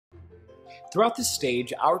Throughout this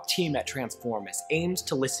stage, our team at Transformis aims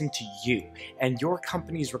to listen to you and your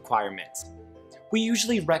company's requirements. We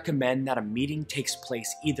usually recommend that a meeting takes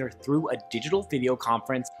place either through a digital video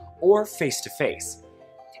conference or face-to-face.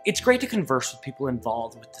 It's great to converse with people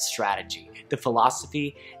involved with the strategy, the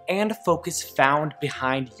philosophy, and focus found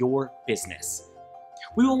behind your business.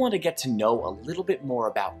 We will want to get to know a little bit more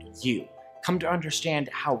about you, come to understand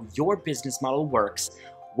how your business model works,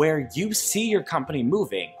 where you see your company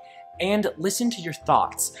moving, and listen to your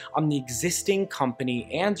thoughts on the existing company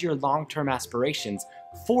and your long-term aspirations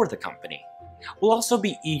for the company. We'll also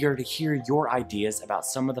be eager to hear your ideas about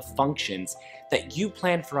some of the functions that you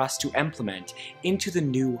plan for us to implement into the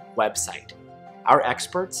new website. Our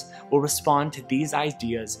experts will respond to these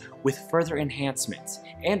ideas with further enhancements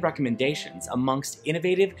and recommendations amongst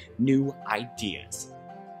innovative new ideas.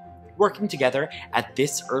 Working together at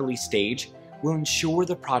this early stage will ensure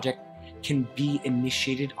the project can be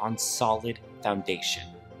initiated on solid foundation.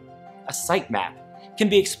 A sitemap can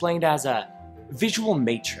be explained as a visual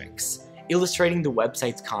matrix illustrating the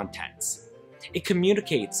website's contents. It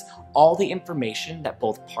communicates all the information that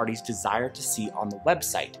both parties desire to see on the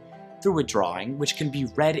website through a drawing which can be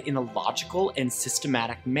read in a logical and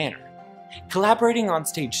systematic manner. Collaborating on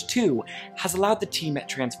Stage 2 has allowed the team at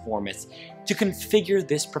Transformis to configure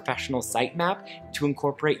this professional sitemap to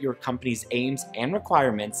incorporate your company's aims and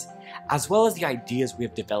requirements, as well as the ideas we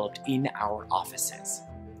have developed in our offices.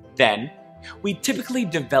 Then, we typically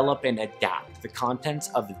develop and adapt the contents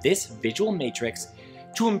of this visual matrix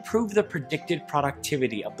to improve the predicted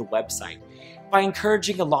productivity of the website by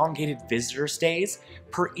encouraging elongated visitor stays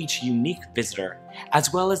per each unique visitor,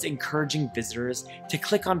 as well as encouraging visitors to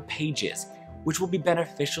click on pages, which will be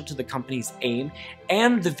beneficial to the company's aim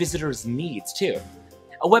and the visitor's needs too.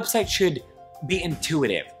 A website should be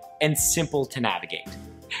intuitive and simple to navigate.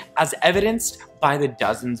 As evidenced by the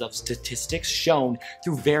dozens of statistics shown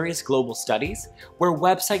through various global studies, where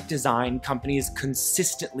website design companies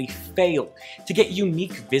consistently fail to get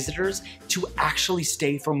unique visitors to actually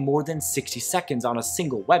stay for more than 60 seconds on a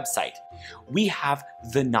single website, we have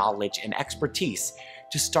the knowledge and expertise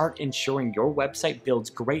to start ensuring your website builds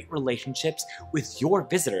great relationships with your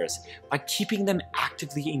visitors by keeping them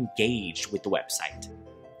actively engaged with the website.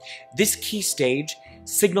 This key stage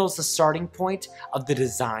signals the starting point of the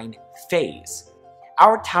design phase.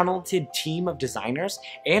 Our talented team of designers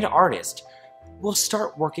and artists will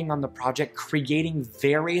start working on the project, creating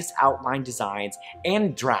various outline designs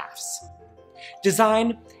and drafts.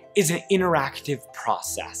 Design is an interactive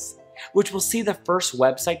process, which will see the first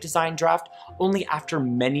website design draft only after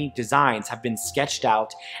many designs have been sketched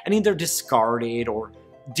out and either discarded or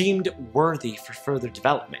deemed worthy for further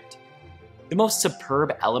development. The most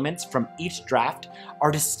superb elements from each draft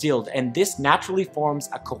are distilled, and this naturally forms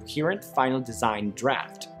a coherent final design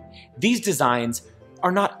draft. These designs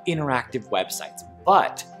are not interactive websites,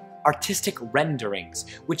 but artistic renderings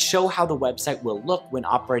which show how the website will look when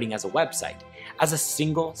operating as a website, as a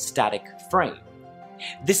single static frame.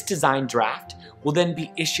 This design draft will then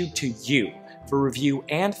be issued to you for review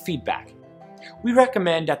and feedback. We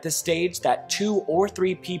recommend at this stage that 2 or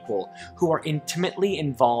 3 people who are intimately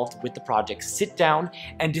involved with the project sit down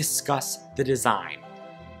and discuss the design.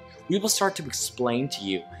 We will start to explain to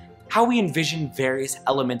you how we envision various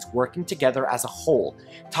elements working together as a whole,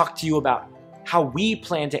 talk to you about how we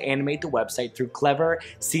plan to animate the website through clever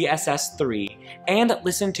CSS3, and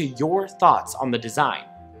listen to your thoughts on the design.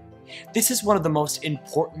 This is one of the most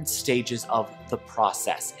important stages of the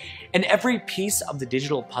process, and every piece of the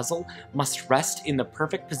digital puzzle must rest in the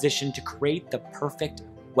perfect position to create the perfect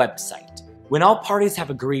website. When all parties have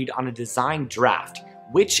agreed on a design draft,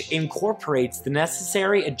 which incorporates the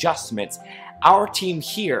necessary adjustments, our team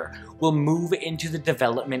here will move into the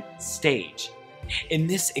development stage. In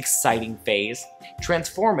this exciting phase,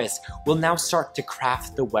 Transformis will now start to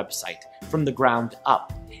craft the website from the ground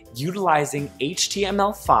up, utilizing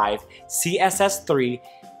HTML5, CSS3,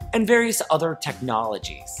 and various other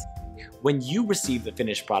technologies. When you receive the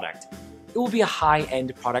finished product, it will be a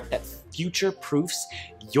high-end product that future-proofs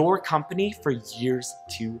your company for years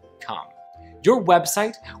to come. Your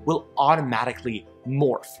website will automatically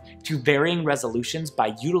morph to varying resolutions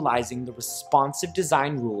by utilizing the responsive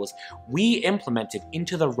design rules we implemented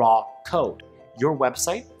into the raw code. Your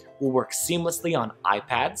website will work seamlessly on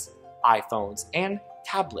iPads, iPhones, and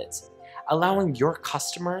tablets, allowing your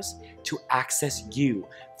customers to access you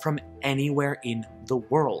from anywhere in the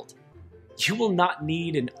world. You will not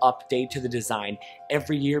need an update to the design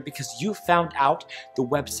every year because you found out the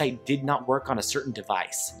website did not work on a certain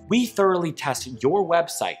device. We thoroughly test your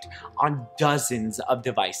website on dozens of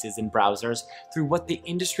devices and browsers through what the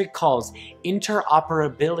industry calls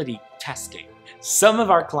interoperability testing. Some of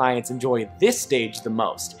our clients enjoy this stage the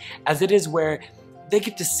most, as it is where they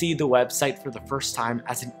get to see the website for the first time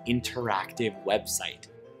as an interactive website.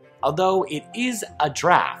 Although it is a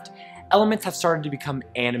draft, elements have started to become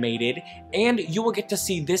animated, and you will get to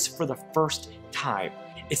see this for the first time.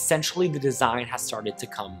 Essentially, the design has started to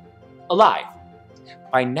come alive.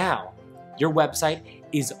 By now, your website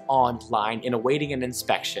is online and awaiting an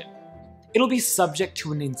inspection. It'll be subject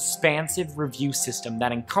to an expansive review system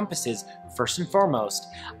that encompasses, first and foremost,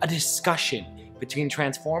 a discussion between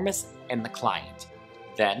Transformis and the client.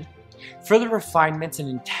 Then, further refinements and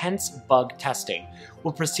intense bug testing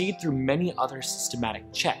will proceed through many other systematic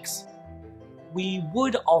checks. We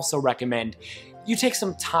would also recommend you take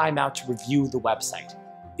some time out to review the website.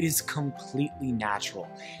 It is completely natural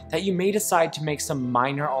that you may decide to make some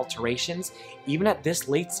minor alterations, even at this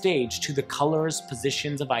late stage, to the colors,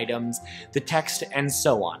 positions of items, the text, and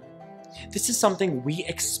so on. This is something we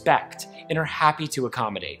expect and are happy to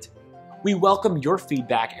accommodate. We welcome your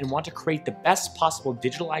feedback and want to create the best possible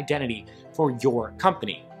digital identity for your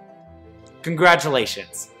company.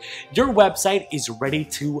 Congratulations! Your website is ready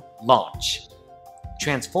to launch.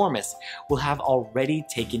 Transformis will have already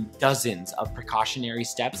taken dozens of precautionary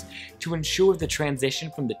steps to ensure the transition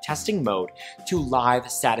from the testing mode to live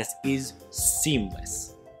status is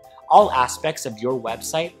seamless. All aspects of your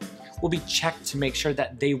website will be checked to make sure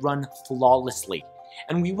that they run flawlessly,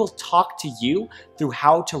 and we will talk to you through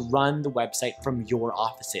how to run the website from your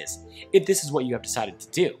offices, if this is what you have decided to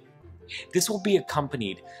do. This will be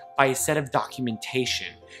accompanied by a set of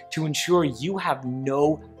documentation to ensure you have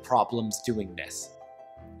no problems doing this.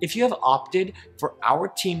 If you have opted for our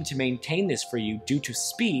team to maintain this for you due to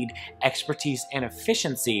speed, expertise, and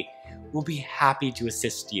efficiency, we'll be happy to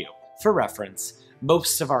assist you. For reference,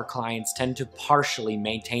 most of our clients tend to partially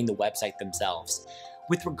maintain the website themselves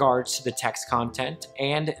with regards to the text content,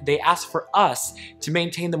 and they ask for us to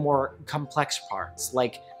maintain the more complex parts,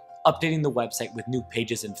 like updating the website with new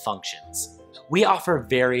pages and functions. We offer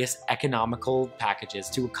various economical packages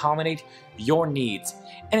to accommodate your needs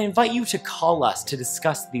and invite you to call us to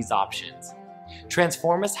discuss these options.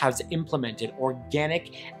 Transformis has implemented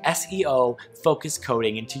organic SEO-focused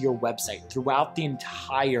coding into your website throughout the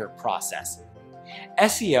entire process.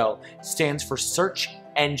 SEO stands for Search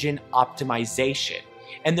Engine Optimization,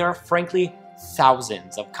 and there are frankly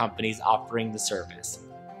thousands of companies offering the service.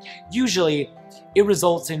 Usually, it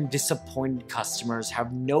results in disappointed customers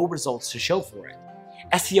have no results to show for it.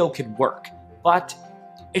 SEO can work, but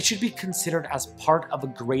it should be considered as part of a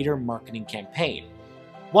greater marketing campaign,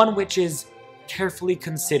 one which is carefully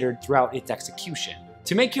considered throughout its execution.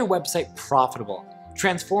 To make your website profitable,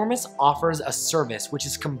 Transformis offers a service which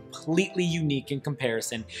is completely unique in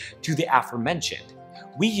comparison to the aforementioned.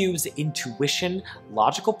 We use intuition,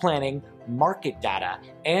 logical planning, market data,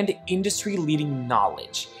 and industry-leading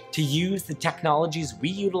knowledge to use the technologies we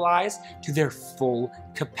utilize to their full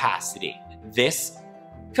capacity. This,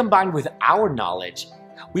 combined with our knowledge,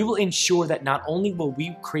 we will ensure that not only will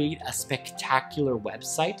we create a spectacular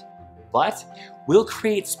website, but we'll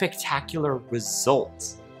create spectacular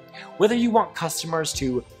results. Whether you want customers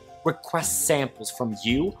to request samples from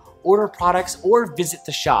you, order products, or visit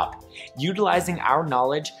the shop, utilizing our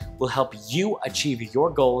knowledge will help you achieve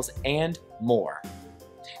your goals and more.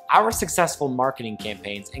 Our successful marketing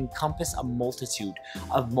campaigns encompass a multitude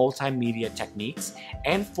of multimedia techniques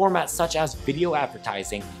and formats such as video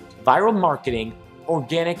advertising, viral marketing,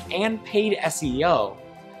 organic and paid SEO,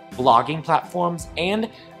 blogging platforms, and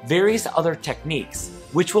various other techniques,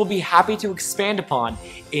 which we'll be happy to expand upon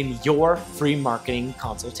in your free marketing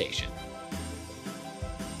consultation.